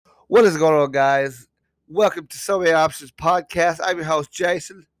What is going on, guys? Welcome to So Many Options Podcast. I'm your host,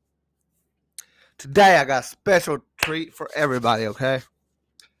 Jason. Today, I got a special treat for everybody, okay?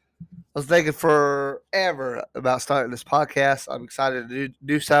 I was thinking forever about starting this podcast. I'm excited to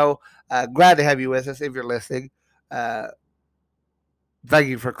do so. Glad to have you with us if you're listening. Uh, Thank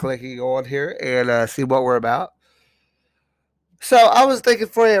you for clicking on here and see what we're about. So, I was thinking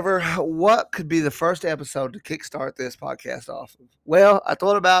forever, what could be the first episode to kickstart this podcast off? Well, I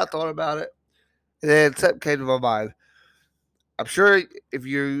thought about it, and then something came to my mind. I'm sure if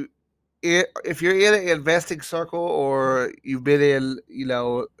you're in an investing circle or you've been in,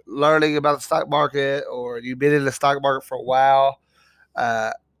 learning about the stock market or you've been in the stock market for a while,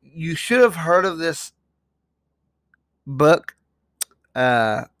 you should have heard of this book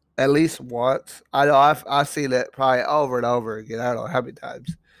uh, at least once. I know I've seen it probably over and over again. I don't know how many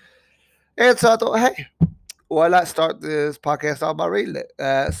times. And so I thought, hey, why not start this podcast off by reading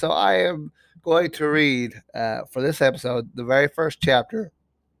it? So I am going to read for this episode the very first chapter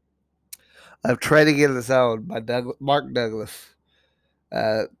of Trading in the Zone by Mark Douglas.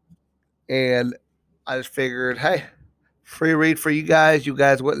 Uh, and I just figured, hey, free read for you guys. You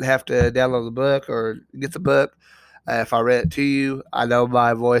guys wouldn't have to download the book or get the book. If I read it to you, I know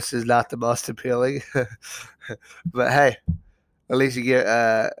my voice is not the most appealing, but hey, at least you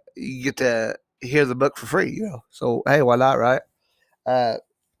get to hear the book for free, So hey, why not, right? Uh,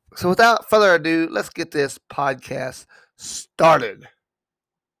 so without further ado, let's get this podcast started.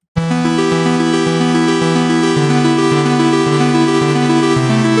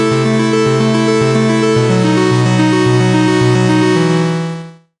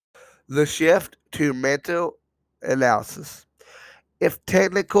 The shift to mental analysis. If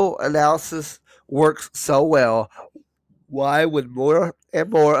technical analysis works so well, why would more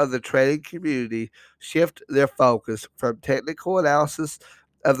and more of the trading community shift their focus from technical analysis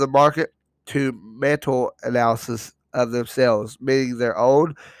of the market to mental analysis of themselves, meaning their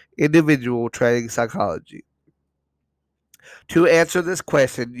own individual trading psychology? To answer this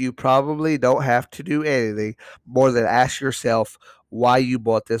question, you probably don't have to do anything more than ask yourself why you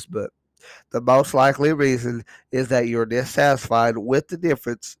bought this book. The most likely reason is that you're dissatisfied with the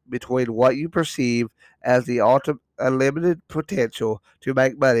difference between what you perceive as the unlimited potential to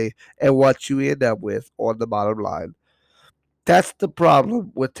make money and what you end up with on the bottom line. That's the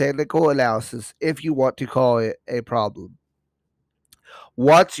problem with technical analysis, if you want to call it a problem.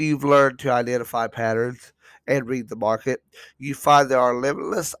 Once you've learned to identify patterns and read the market, you find there are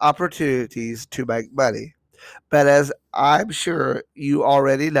limitless opportunities to make money. But as I'm sure you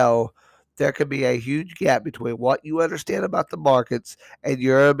already know, there can be a huge gap between what you understand about the markets and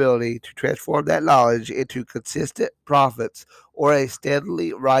your ability to transform that knowledge into consistent profits or a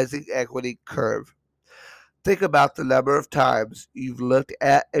steadily rising equity curve. Think about the number of times you've looked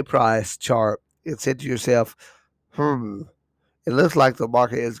at a price chart and said to yourself, it looks like the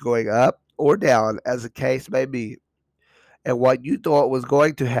market is going up or down, as the case may be, and what you thought was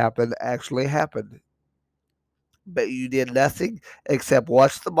going to happen actually happened, but you did nothing except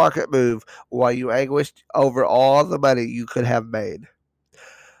watch the market move while you anguished over all the money you could have made.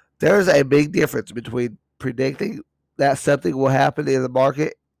 There is a big difference between predicting that something will happen in the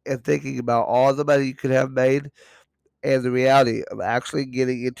market and thinking about all the money you could have made and the reality of actually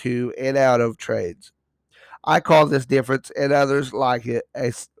getting into and out of trades. I call this difference, and others like it,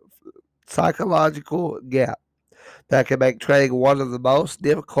 a psychological gap that can make trading one of the most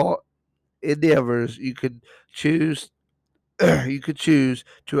difficult endeavors choose you could choose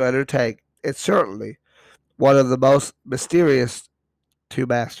to undertake. It's certainly one of the most mysterious to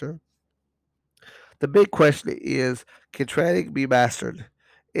master. The big question is, can trading be mastered?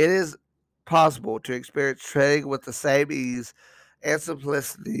 It is possible to experience trading with the same ease and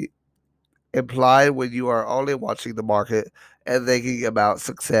simplicity implied when you are only watching the market and thinking about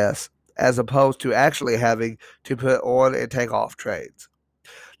success, as opposed to actually having to put on and take off trades.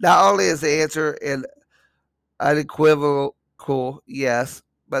 Not only is the answer an unequivocal yes,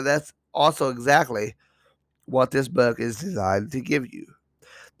 but that's also exactly what this book is designed to give you.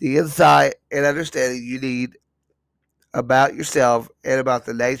 The insight and understanding you need about yourself and about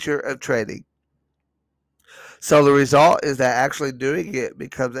the nature of trading. So the result is that actually doing it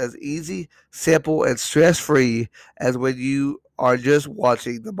becomes as easy, simple, and stress free as when you are just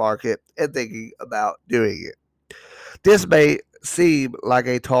watching the market and thinking about doing it. This may seem like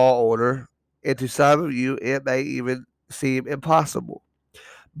a tall order, and to some of you, it may even seem impossible,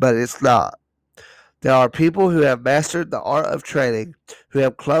 but it's not. There are people who have mastered the art of trading, who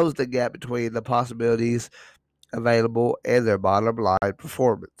have closed the gap between the possibilities available and their bottom line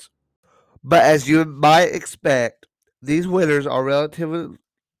performance. But as you might expect, these winners are relatively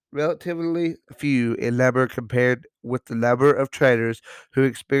relatively few in number compared with the number of traders who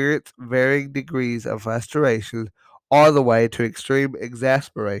experience varying degrees of frustration all the way to extreme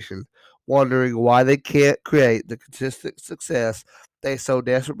exasperation, wondering why they can't create the consistent success they so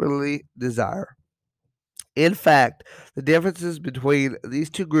desperately desire. In fact, the differences between these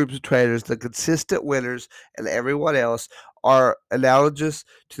two groups of traders, the consistent winners and everyone else, are analogous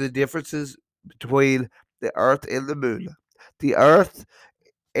to the differences between the Earth and the Moon. The Earth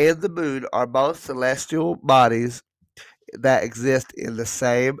and the Moon are both celestial bodies that exist in the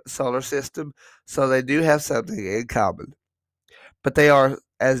same solar system, so they do have something in common. But they are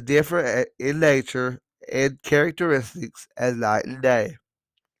as different in nature and characteristics as night and day.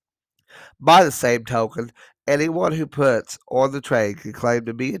 By the same token, anyone who puts on the trade can claim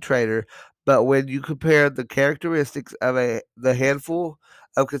to be a trader, but when you compare the characteristics of the handful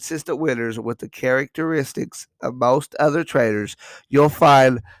of consistent winners with the characteristics of most other traders, you'll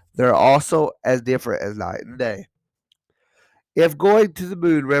find they're also as different as night and day. If going to the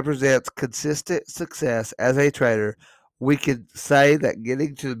moon represents consistent success as a trader, we can say that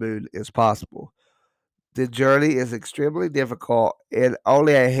getting to the moon is possible. The journey is extremely difficult, and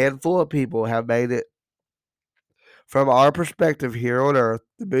only a handful of people have made it. From our perspective here on Earth,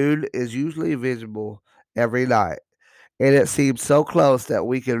 the moon is usually visible every night, and it seems so close that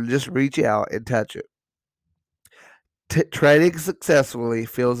we can just reach out and touch it. Trading successfully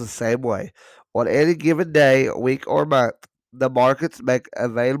feels the same way. On any given day, week, or month, the markets make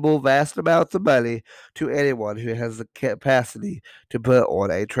available vast amounts of money to anyone who has the capacity to put on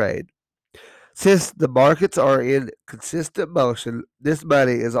a trade. Since the markets are in consistent motion, this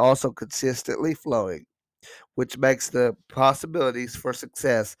money is also consistently flowing, which makes the possibilities for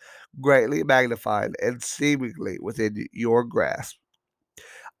success greatly magnified and seemingly within your grasp.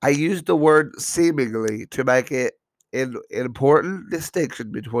 I use the word seemingly to make it an important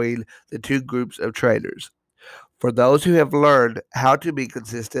distinction between the two groups of traders. For those who have learned how to be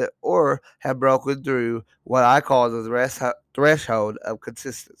consistent or have broken through what I call the threshold of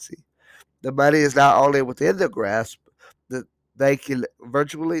consistency, the money is not only within their grasp, that they can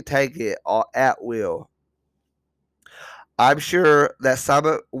virtually take it at will. I'm sure that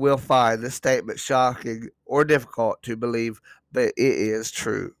some will find this statement shocking or difficult to believe, but it is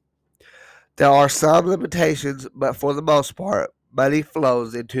true. There are some limitations, but for the most part, money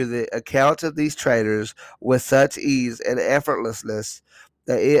flows into the accounts of these traders with such ease and effortlessness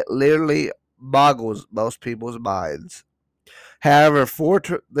that it literally boggles most people's minds. However, for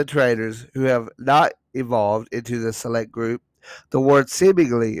the traders who have not evolved into the select group, the word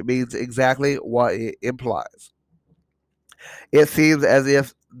seemingly means exactly what it implies. It seems as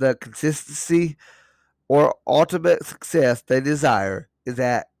if the consistency or ultimate success they desire is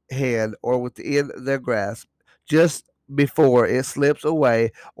at hand or within their grasp just before it slips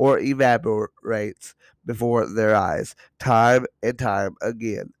away or evaporates before their eyes, time and time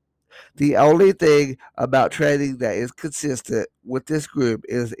again. The only thing about trading that is consistent with this group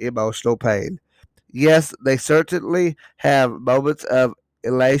is emotional pain. Yes, they certainly have moments of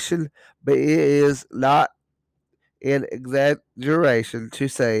elation, but it is not an exaggeration to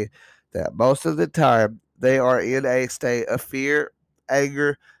say that most of the time they are in a state of fear,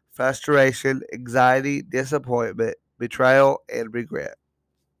 anger, frustration, anxiety, disappointment, betrayal, and regret.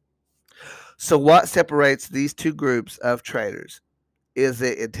 So, what separates these two groups of traders? Is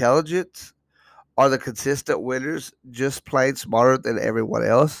it intelligence? Are the consistent winners just plain smarter than everyone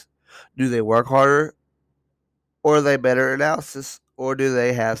else? Do they work harder? Or are they better analysis? Or do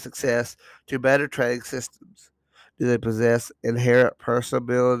they have success to better trading systems? Do they possess inherent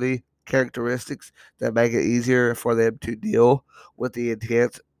personality characteristics that make it easier for them to deal with the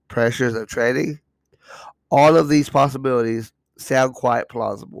intense pressures of trading? All of these possibilities sound quite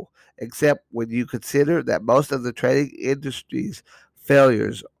plausible, except when you consider that most of the trading industry's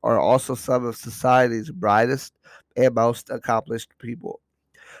failures are also some of society's brightest and most accomplished people.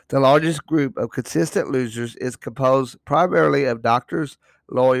 The largest group of consistent losers is composed primarily of doctors,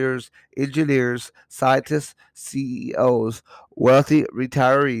 lawyers, engineers, scientists, CEOs, wealthy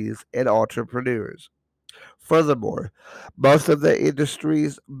retirees, and entrepreneurs. Furthermore, most of the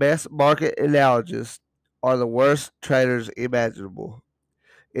industry's best market analogists are the worst traders imaginable.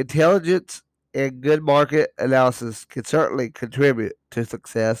 Intelligence and good market analysis can certainly contribute to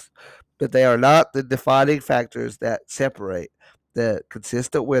success, but they are not the defining factors that separate the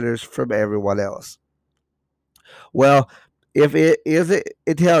consistent winners from everyone else. Well, if it isn't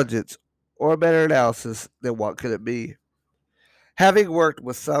intelligence or better analysis, then what could it be? Having worked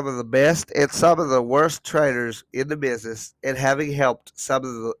with some of the best and some of the worst traders in the business, and having helped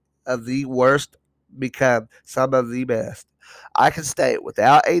some of the worst become some of the best, I can state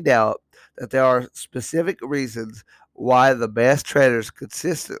without a doubt that there are specific reasons why the best traders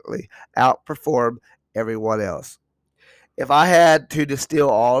consistently outperform everyone else. If I had to distill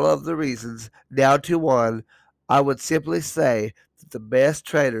all of the reasons down to one, I would simply say that the best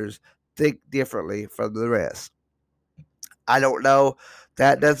traders think differently from the rest. I don't know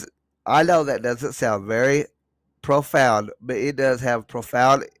that does I know that doesn't sound very profound, but it does have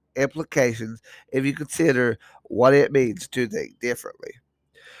profound implications if you consider what it means to think differently.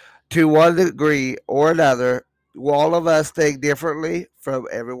 To one degree or another, all of us think differently from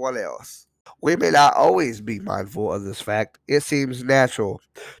everyone else. We may not always be mindful of this fact. It seems natural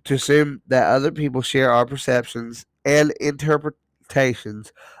to assume that other people share our perceptions and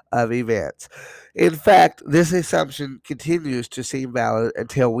interpretations of events. In fact, this assumption continues to seem valid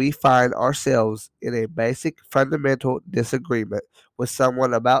until we find ourselves in a basic fundamental disagreement with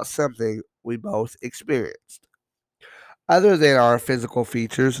someone about something we both experienced. Other than our physical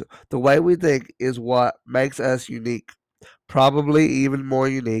features, the way we think is what makes us unique, probably even more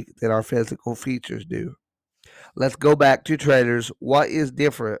unique than our physical features do. Let's go back to traders. What is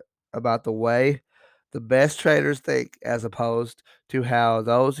different about the way the best traders think as opposed to how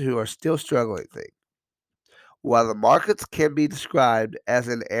those who are still struggling think? While the markets can be described as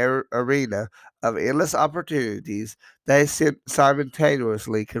an arena of endless opportunities, they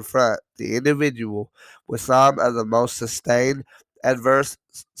simultaneously confront the individual with some of the most sustained adverse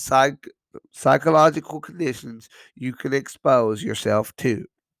psychological conditions you can expose yourself to.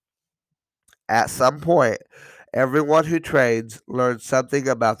 At some point, everyone who trades learns something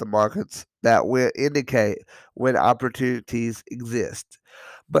about the markets that will indicate when opportunities exist.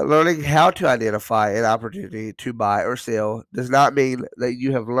 But learning how to identify an opportunity to buy or sell does not mean that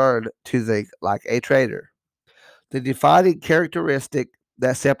you have learned to think like a trader. The defining characteristic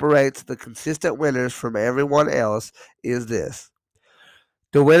that separates the consistent winners from everyone else is this: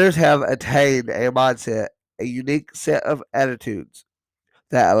 the winners have attained a mindset, a unique set of attitudes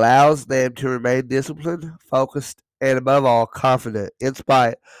that allows them to remain disciplined, focused, and above all, confident in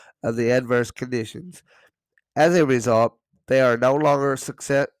spite of the adverse conditions. As a result, they are no longer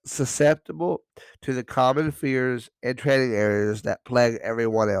susceptible to the common fears and trading errors that plague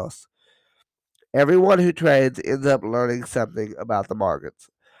everyone else. Everyone who trades ends up learning something about the markets.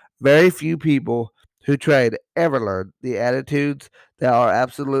 Very few people who trade ever learn the attitudes that are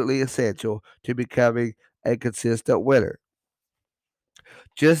absolutely essential to becoming a consistent winner.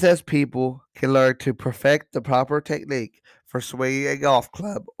 Just as people can learn to perfect the proper technique for swinging a golf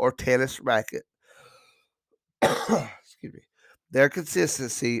club or tennis racket, excuse me, their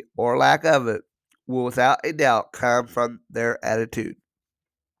consistency or lack of it will without a doubt come from their attitude.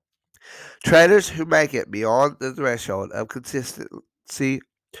 Traders who make it beyond the threshold of consistency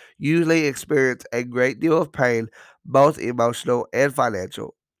usually experience a great deal of pain, both emotional and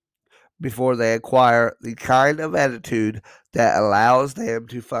financial, before they acquire the kind of attitude that allows them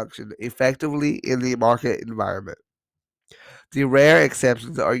to function effectively in the market environment. The rare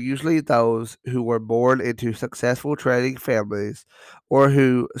exceptions are usually those who were born into successful trading families or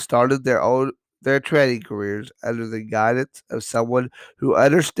who started their trading careers under the guidance of someone who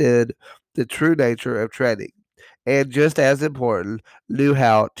understood the true nature of trading and just as important knew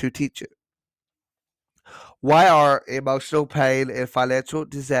how to teach it. Why are emotional pain and financial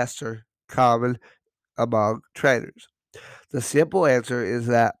disaster common among traders? The simple answer is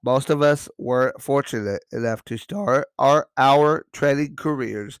that most of us were fortunate enough to start our trading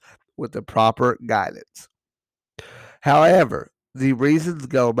careers with the proper guidance. However, the reasons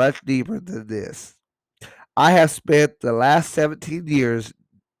go much deeper than this. I have spent the last 17 years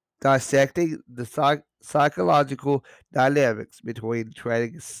dissecting the psychological dynamics between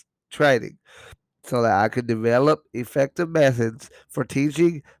trading so that I could develop effective methods for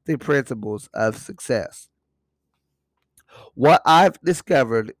teaching the principles of success. What I've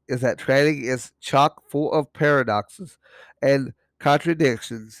discovered is that trading is chock full of paradoxes and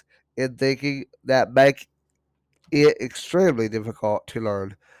contradictions in thinking that make it extremely difficult to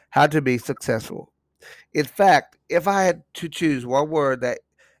learn how to be successful. In fact, if I had to choose one word that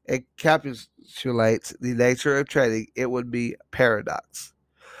encapsulates the nature of trading, it would be paradox.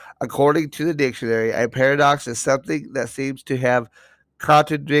 According to the dictionary, a paradox is something that seems to have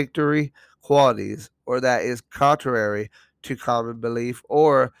contradictory qualities or that is contrary to common belief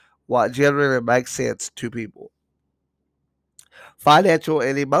or what generally makes sense to people. Financial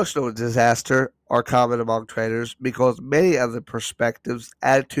and emotional disaster are common among traders because many of the perspectives,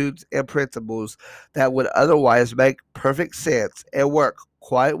 attitudes, and principles that would otherwise make perfect sense and work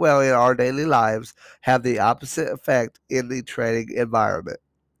quite well in our daily lives have the opposite effect in the trading environment.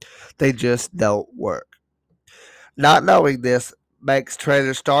 They just don't work. Not knowing this makes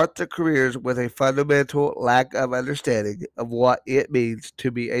traders start their careers with a fundamental lack of understanding of what it means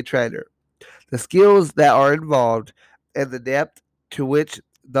to be a trader, the skills that are involved, and the depth to which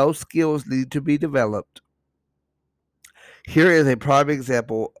those skills need to be developed. Here is a prime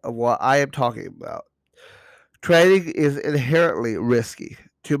example of what I am talking about. Trading is inherently risky.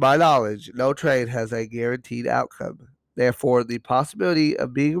 To my knowledge, no trade has a guaranteed outcome. Therefore, the possibility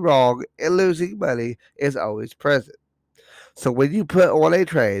of being wrong and losing money is always present. So, when you put on a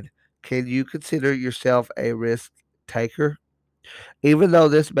trade, can you consider yourself a risk taker? Even though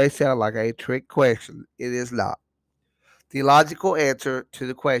this may sound like a trick question, it is not. The logical answer to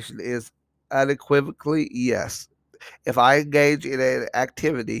the question is unequivocally yes. If I engage in an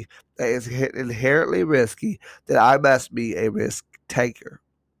activity that is inherently risky, then I must be a risk taker.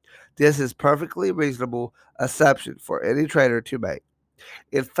 This is perfectly reasonable assumption for any trader to make.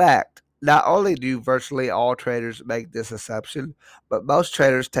 In fact, not only do virtually all traders make this assumption, but most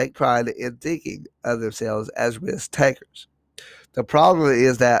traders take pride in thinking of themselves as risk takers. The problem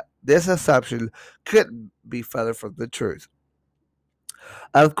is that this assumption couldn't be further from the truth.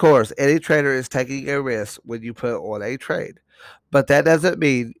 Of course, any trader is taking a risk when you put on a trade, but that doesn't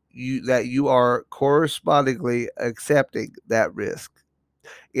mean that you are correspondingly accepting that risk.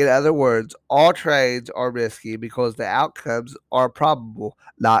 In other words, all trades are risky because the outcomes are probable,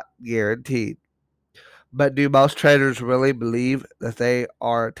 not guaranteed. But do most traders really believe that they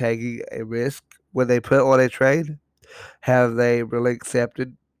are taking a risk when they put on a trade? Have they really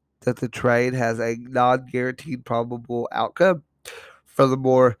accepted that the trade has a non guaranteed probable outcome?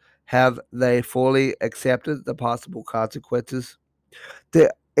 Furthermore, have they fully accepted the possible consequences?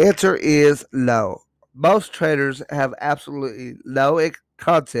 The answer is no. Most traders have absolutely no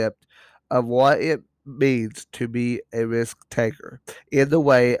concept of what it means to be a risk taker in the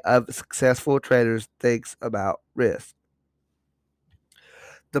way of successful traders thinks about risk.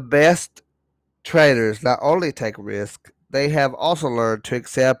 The best traders not only take risk, they have also learned to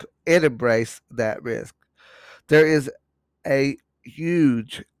accept and embrace that risk. There is a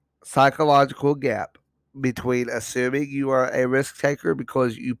huge psychological gap between assuming you are a risk taker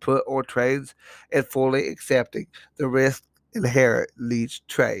because you put on trades and fully accepting the risk inherent in each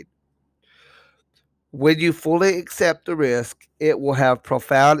trade. When you fully accept the risk, it will have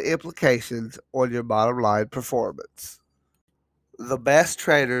profound implications on your bottom line performance. The best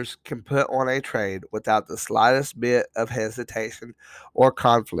traders can put on a trade without the slightest bit of hesitation or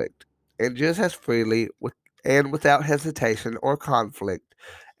conflict, and just as freely and without hesitation or conflict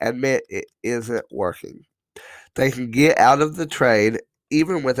admit it isn't working. They can get out of the trade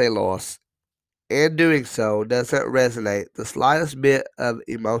even with a loss, and doing so doesn't resonate the slightest bit of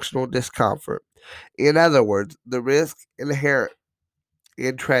emotional discomfort. In other words, the risk inherent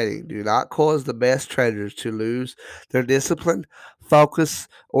in trading do not cause the best traders to lose their discipline, focus,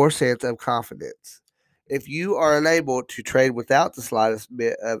 or sense of confidence. If you are unable to trade without the slightest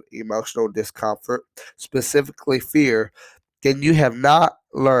bit of emotional discomfort, specifically fear, then you have not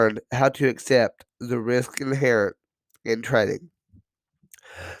learned how to accept the risk inherent in trading.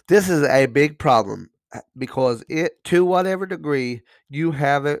 This is a big problem because it, to whatever degree you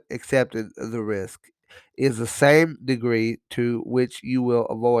haven't accepted the risk, is the same degree to which you will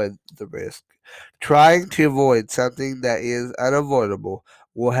avoid the risk. Trying to avoid something that is unavoidable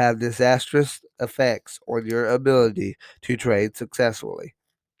will have disastrous effects on your ability to trade successfully.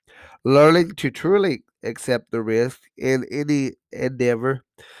 Learning to truly accept the risk in any endeavor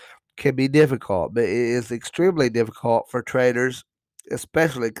can be difficult, but it is extremely difficult for traders,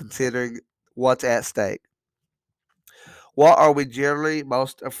 especially considering what's at stake. What are we generally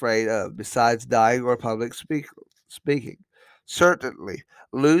most afraid of besides dying or speaking? Certainly,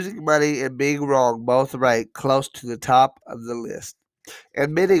 losing money and being wrong both rank close to the top of the list.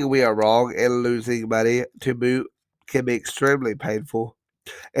 Admitting we are wrong and losing money to boot can be extremely painful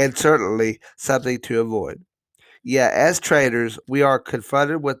and certainly something to avoid. Yeah, as traders, we are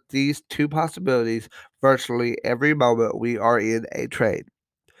confronted with these two possibilities virtually every moment we are in a trade.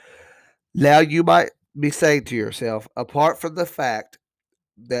 Now, you might be saying to yourself, apart from the fact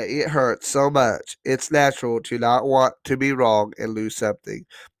that it hurts so much, it's natural to not want to be wrong and lose something.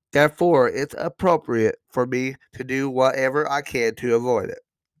 Therefore, it's appropriate for me to do whatever I can to avoid it.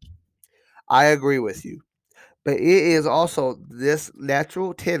 I agree with you. But it is also this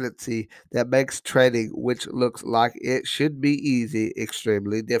natural tendency that makes trading, which looks like it should be easy,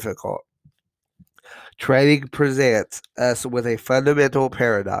 extremely difficult. Trading presents us with a fundamental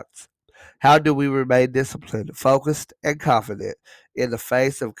paradox. How do we remain disciplined, focused, and confident in the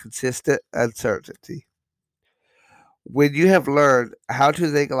face of consistent uncertainty? When you have learned how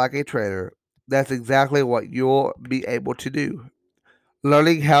to think like a trader, That's exactly what you'll be able to do.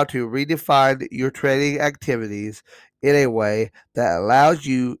 Learning how to redefine your trading activities in a way that allows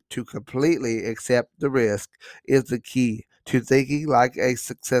you to completely accept the risk is the key to thinking like a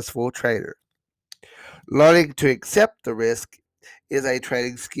successful trader. Learning to accept the risk is a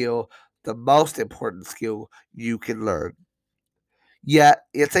trading skill, the most important skill you can learn. Yet,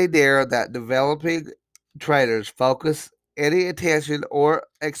 it's a dare that developing traders focus any attention or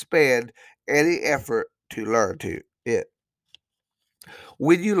expand any effort to learn to it.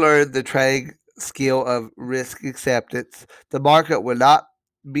 When you learn the trading skill of risk acceptance, the market will not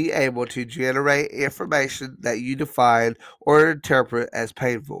be able to generate information that you define or interpret as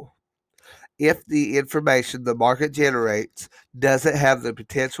painful. If the information the market generates doesn't have the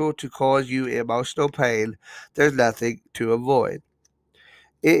potential to cause you emotional pain, there's nothing to avoid.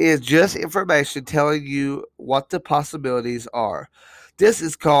 It is just information telling you what the possibilities are. This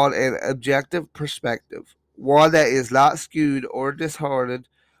is called an objective perspective, one that is not skewed or disheartened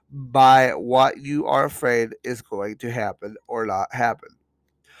by what you are afraid is going to happen or not happen.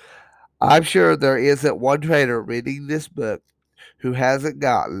 I'm sure there isn't one trader reading this book who hasn't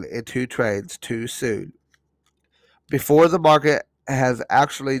gotten into trades too soon, before the market has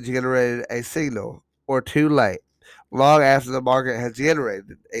actually generated a signal, or too late, long after the market has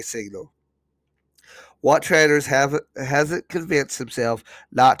generated a signal. What traders have hasn't convinced himself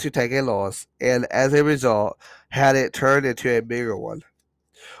not to take a loss, and as a result, had it turned into a bigger one,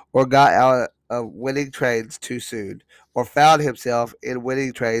 or got out of winning trades too soon, or found himself in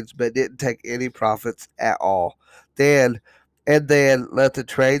winning trades but didn't take any profits at all. Then then let the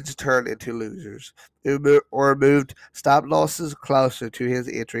trades turn into losers, or moved stop losses closer to his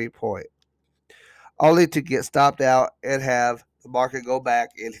entry point, only to get stopped out and have the market go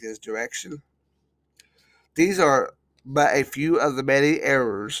back in his direction. These are but a few of the many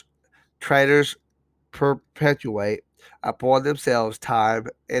errors traders perpetuate upon themselves time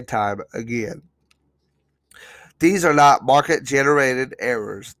and time again. These are not market generated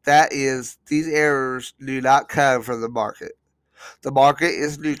errors. That is, these errors do not come from the market. The market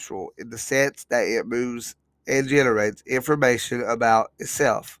is neutral in the sense that it moves and generates information about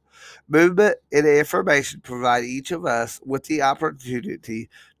itself. Movement and information provide each of us with the opportunity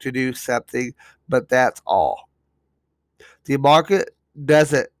to do something, but that's all. The market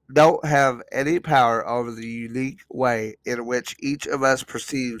doesn't don't have any power over the unique way in which each of us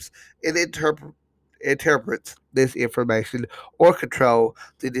perceives and interprets this information or control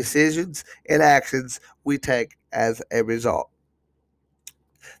the decisions and actions we take as a result.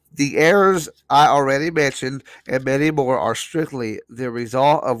 The errors I already mentioned and many more are strictly the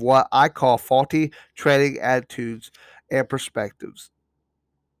result of what I call faulty trading attitudes and perspectives.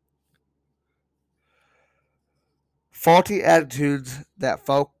 Faulty attitudes that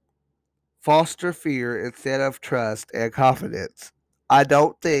foster fear instead of trust and confidence. I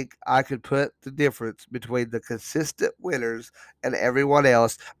don't think I could put the difference between the consistent winners and everyone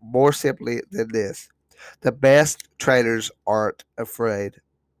else more simply than this. The best traders aren't afraid.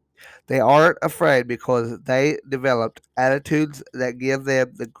 They aren't afraid because they developed attitudes that give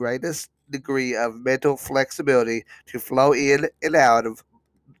them the greatest degree of mental flexibility to flow in and out of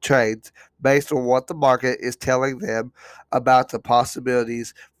trades based on what the market is telling them about the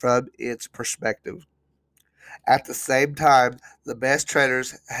possibilities from its perspective. At the same time, the best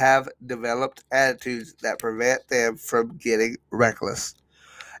traders have developed attitudes that prevent them from getting reckless.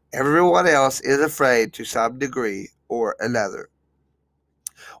 Everyone else is afraid to some degree or another.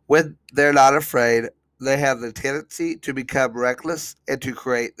 When they're not afraid, they have the tendency to become reckless and to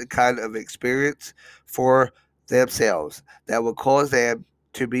create the kind of experience for themselves that will cause them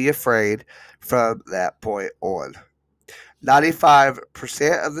to be afraid from that point on.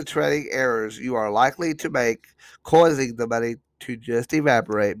 95% of the trading errors you are likely to make, causing the money to just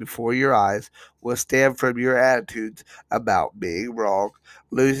evaporate before your eyes, will stem from your attitudes about being wrong,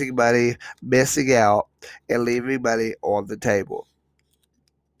 losing money, missing out, and leaving money on the table.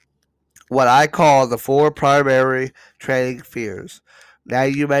 What I call the four primary trading fears. Now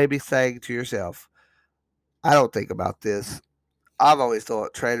you may be saying to yourself, I don't think about this. I've always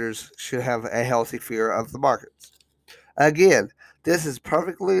thought traders should have a healthy fear of the markets. Again, this is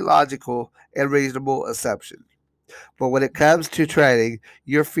perfectly logical and reasonable assumption. But when it comes to trading,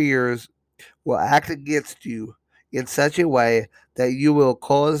 your fears will act against you in such a way that you will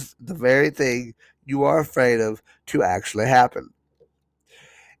cause the very thing you are afraid of to actually happen.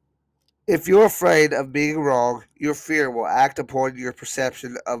 If you're afraid of being wrong, your fear will act upon your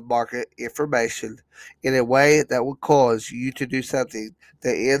perception of market information in a way that will cause you to do something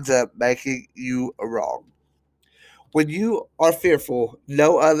that ends up making you wrong. When you are fearful,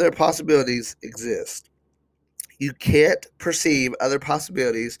 no other possibilities exist. You can't perceive other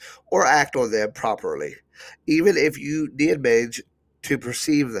possibilities or act on them properly, even if you did manage to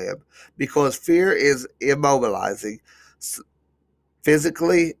perceive them, because fear is immobilizing.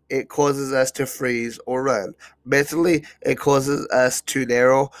 Physically, it causes us to freeze or run. Mentally, it causes us to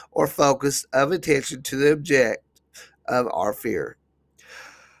narrow or focus of attention to the object of our fear.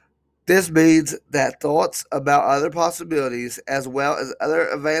 This means that thoughts about other possibilities as well as other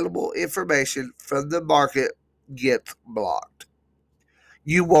available information from the market gets blocked.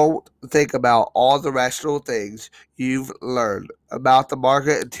 You won't think about all the rational things you've learned about the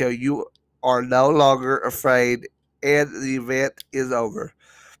market until you are no longer afraid and the event is over.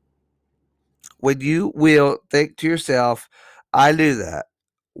 When you will think to yourself, I knew that.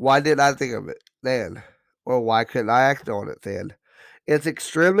 Why didn't I think of it then? Or why couldn't I act on it then? It's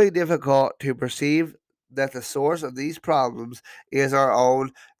extremely difficult to perceive that the source of these problems is our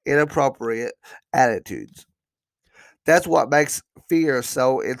own inappropriate attitudes. That's what makes fear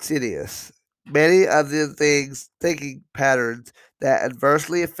so insidious. Many of the thinking patterns that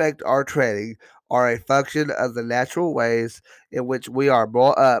adversely affect our training are a function of the natural ways in which we are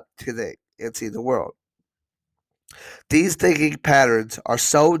brought up to think and see the world. These thinking patterns are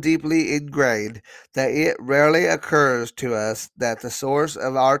so deeply ingrained that it rarely occurs to us that the source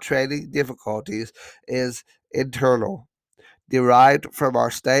of our training difficulties is internal, derived from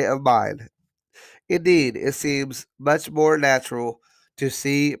our state of mind. Indeed, it seems much more natural to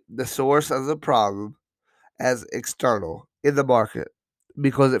see the source of the problem as external in the market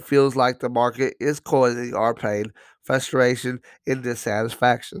because it feels like the market is causing our pain, frustration, and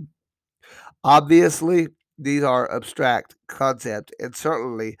dissatisfaction. Obviously, these are abstract concepts and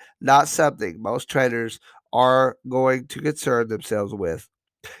certainly not something most traders are going to concern themselves with.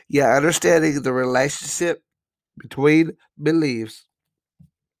 Yet, understanding the relationship between beliefs,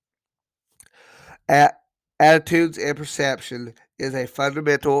 a- attitudes, and perception is a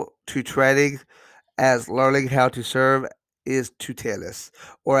fundamental to trading as learning how to serve is to tennis,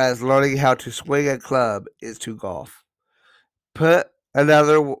 or as learning how to swing a club is to golf. Put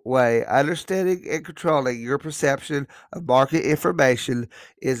another way, understanding and controlling your perception of market information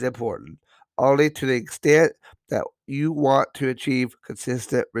is important, only to the extent that you want to achieve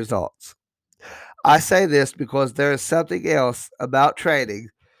consistent results. I say this because there is something else about trading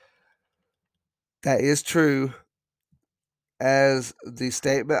that is true as the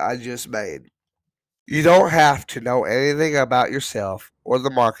statement I just made. You don't have to know anything about yourself or the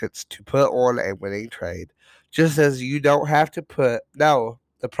markets to put on a winning trade, just as you don't have to know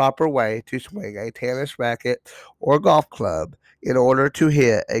the proper way to swing a tennis racket or golf club in order to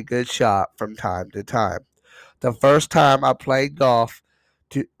hit a good shot from time to time. The first time I played golf,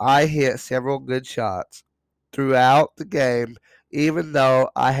 I hit several good shots throughout the game, even though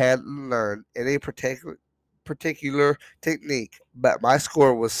I hadn't learned any particular technique, but my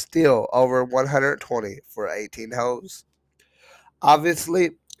score was still over 120 for 18 holes.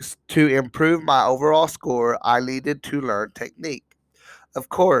 Obviously, to improve my overall score, I needed to learn technique. Of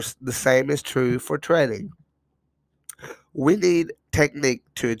course, the same is true for trading. We need technique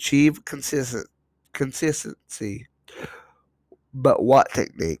to achieve consistency. But what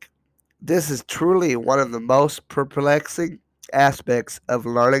technique? This is truly one of the most perplexing aspects of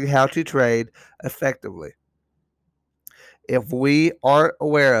learning how to trade effectively. If we aren't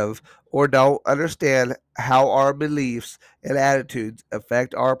aware of or don't understand how our beliefs and attitudes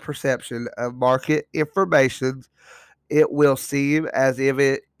affect our perception of market information, it will seem as if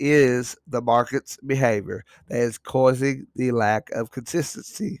it is the market's behavior that is causing the lack of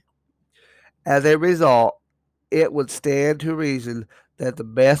consistency. As a result, it would stand to reason that the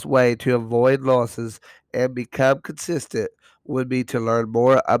best way to avoid losses and become consistent would be to learn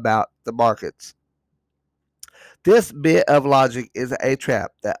more about the markets. This bit of logic is a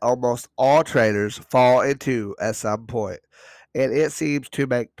trap that almost all traders fall into at some point, and it seems to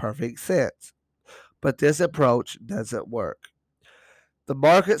make perfect sense. But this approach doesn't work. The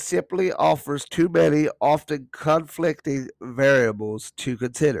market simply offers too many, often conflicting variables to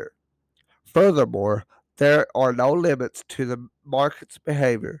consider. Furthermore, there are no limits to the market's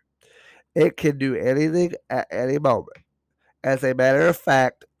behavior. It can do anything at any moment. As a matter of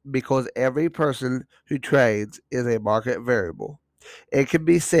fact, because every person who trades is a market variable, it can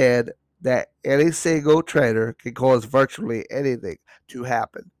be said that any single trader can cause virtually anything to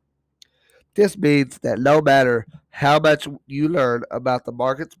happen. This means that no matter how much you learn about the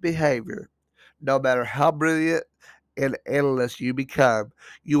market's behavior, no matter how brilliant an analyst you become,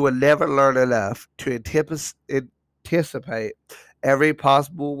 you will never learn enough to anticipate every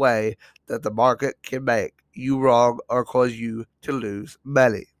possible way that the market can make you wrong or cause you to lose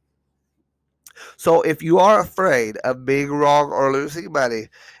money. So if you are afraid of being wrong or losing money,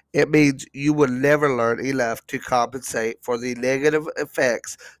 it means you will never learn enough to compensate for the negative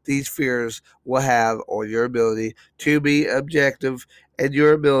effects these fears will have on your ability to be objective and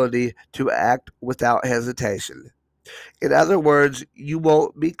your ability to act without hesitation. In other words, you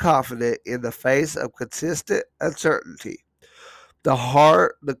won't be confident in the face of consistent uncertainty. The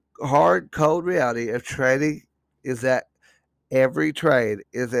hard cold reality of trading is that every trade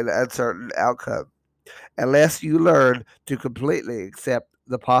is an uncertain outcome. Unless you learn to completely accept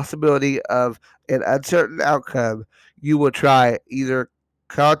the possibility of an uncertain outcome, you will try either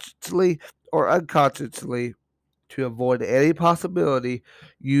consciously or unconsciously to avoid any possibility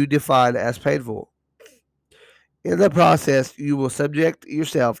you define as painful. In the process, you will subject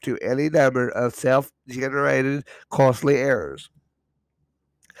yourself to any number of self generated costly errors.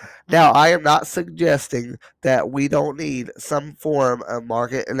 Now, I am not suggesting that we don't need some form of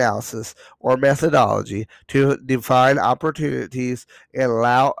market analysis or methodology to define opportunities and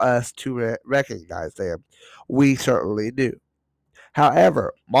allow us to recognize them. We certainly do.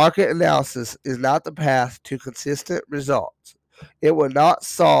 However, market analysis is not the path to consistent results. It will not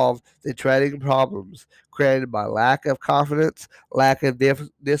solve the trading problems created by lack of confidence, lack of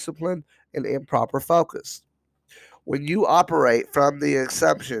discipline, and improper focus. When you operate from the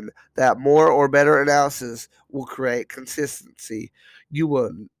assumption that more or better analysis will create consistency, you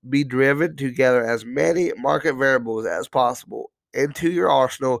will be driven to gather as many market variables as possible into your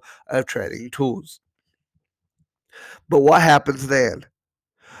arsenal of trading tools. But what happens then?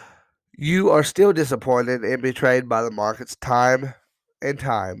 You are still disappointed and betrayed by the markets time and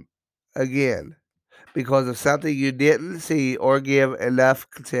time again because of something you didn't see or give enough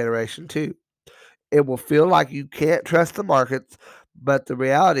consideration to. It will feel like you can't trust the markets, but the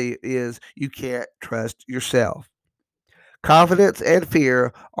reality is you can't trust yourself. Confidence and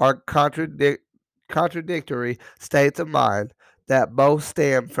fear are contradictory states of mind that both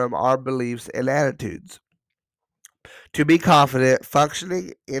stem from our beliefs and attitudes. To be confident,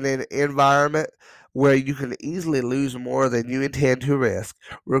 functioning in an environment where you can easily lose more than you intend to risk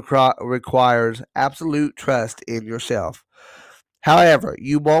requires absolute trust in yourself. However,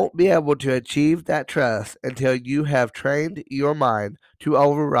 you won't be able to achieve that trust until you have trained your mind to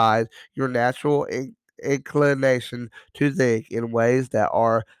override your natural inclination to think in ways that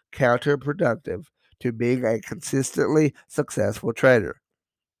are counterproductive to being a consistently successful trader.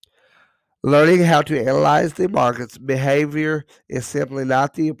 Learning how to analyze the market's behavior is simply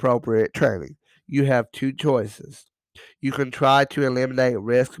not the appropriate training. You have two choices. You can try to eliminate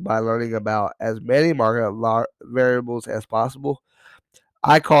risk by learning about as many market variables as possible.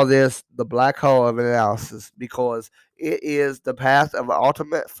 I call this the black hole of analysis because it is the path of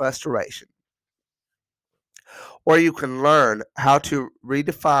ultimate frustration. Or you can learn how to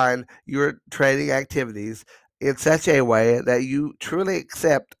redefine your trading activities in such a way that you truly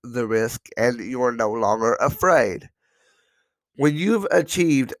accept the risk and you're no longer afraid. When you've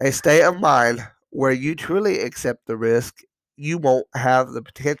achieved a state of mind where you truly accept the risk, you won't have the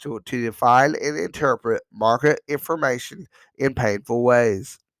potential to define and interpret market information in painful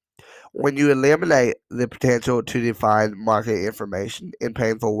ways. When you eliminate the potential to define market information in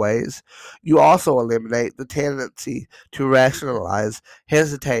painful ways, you also eliminate the tendency to rationalize,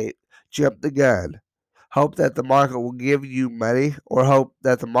 hesitate, jump the gun, hope that the market will give you money, or hope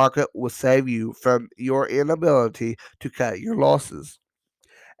that the market will save you from your inability to cut your losses.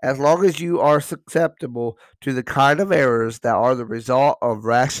 As long as you are susceptible to the kind of errors that are the result of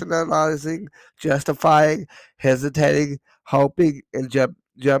rationalizing, justifying, hesitating, hoping, and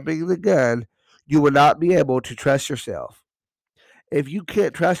jumping the gun, you will not be able to trust yourself. If you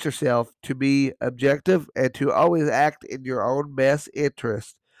can't trust yourself to be objective and to always act in your own best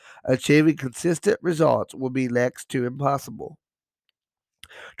interest, achieving consistent results will be next to impossible.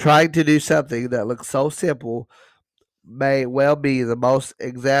 Trying to do something that looks so simple may well be the most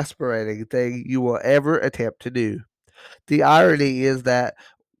exasperating thing you will ever attempt to do. The irony is that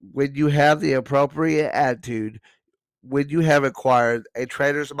when you have the appropriate attitude, when you have acquired a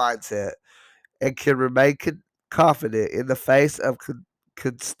trader's mindset and can remain confident in the face of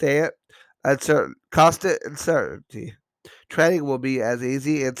constant uncertainty, trading will be as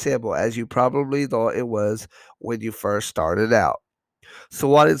easy and simple as you probably thought it was when you first started out. So,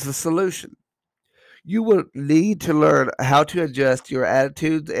 what is the solution? You will need to learn how to adjust your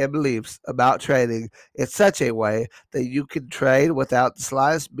attitudes and beliefs about trading in such a way that you can trade without the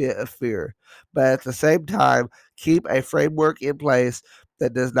slightest bit of fear, but at the same time, keep a framework in place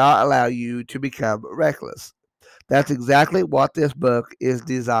that does not allow you to become reckless. That's exactly what this book is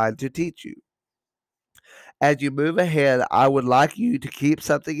designed to teach you. As you move ahead, I would like you to keep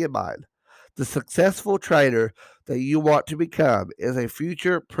something in mind. The successful trader that you want to become is a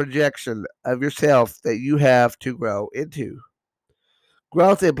future projection of yourself that you have to grow into.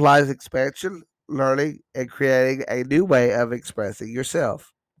 Growth implies expansion, learning, and creating a new way of expressing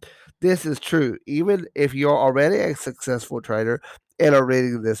yourself. This is true even if you're already a successful trader and are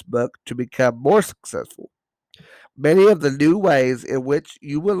reading this book to become more successful. Many of the new ways in which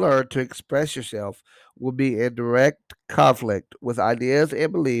you will learn to express yourself will be in direct conflict with ideas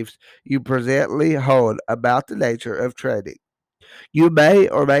and beliefs you presently hold about the nature of trading. You may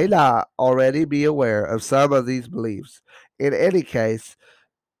or may not already be aware of some of these beliefs. In any case,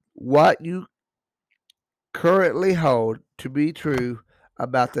 what you currently hold to be true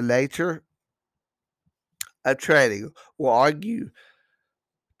about the nature of trading will argue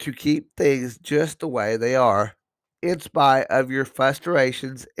to keep things just the way they are, in spite of your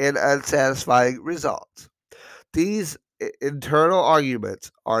frustrations and unsatisfying results. These internal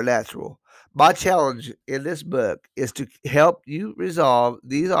arguments are natural. My challenge in this book is to help you resolve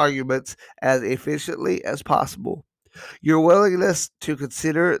these arguments as efficiently as possible. Your willingness to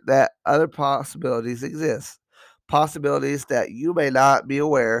consider that other possibilities exist, possibilities that you may not be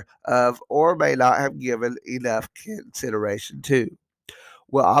aware of or may not have given enough consideration to,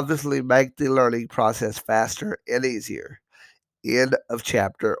 will obviously make the learning process faster and easier. End of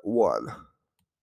chapter 1.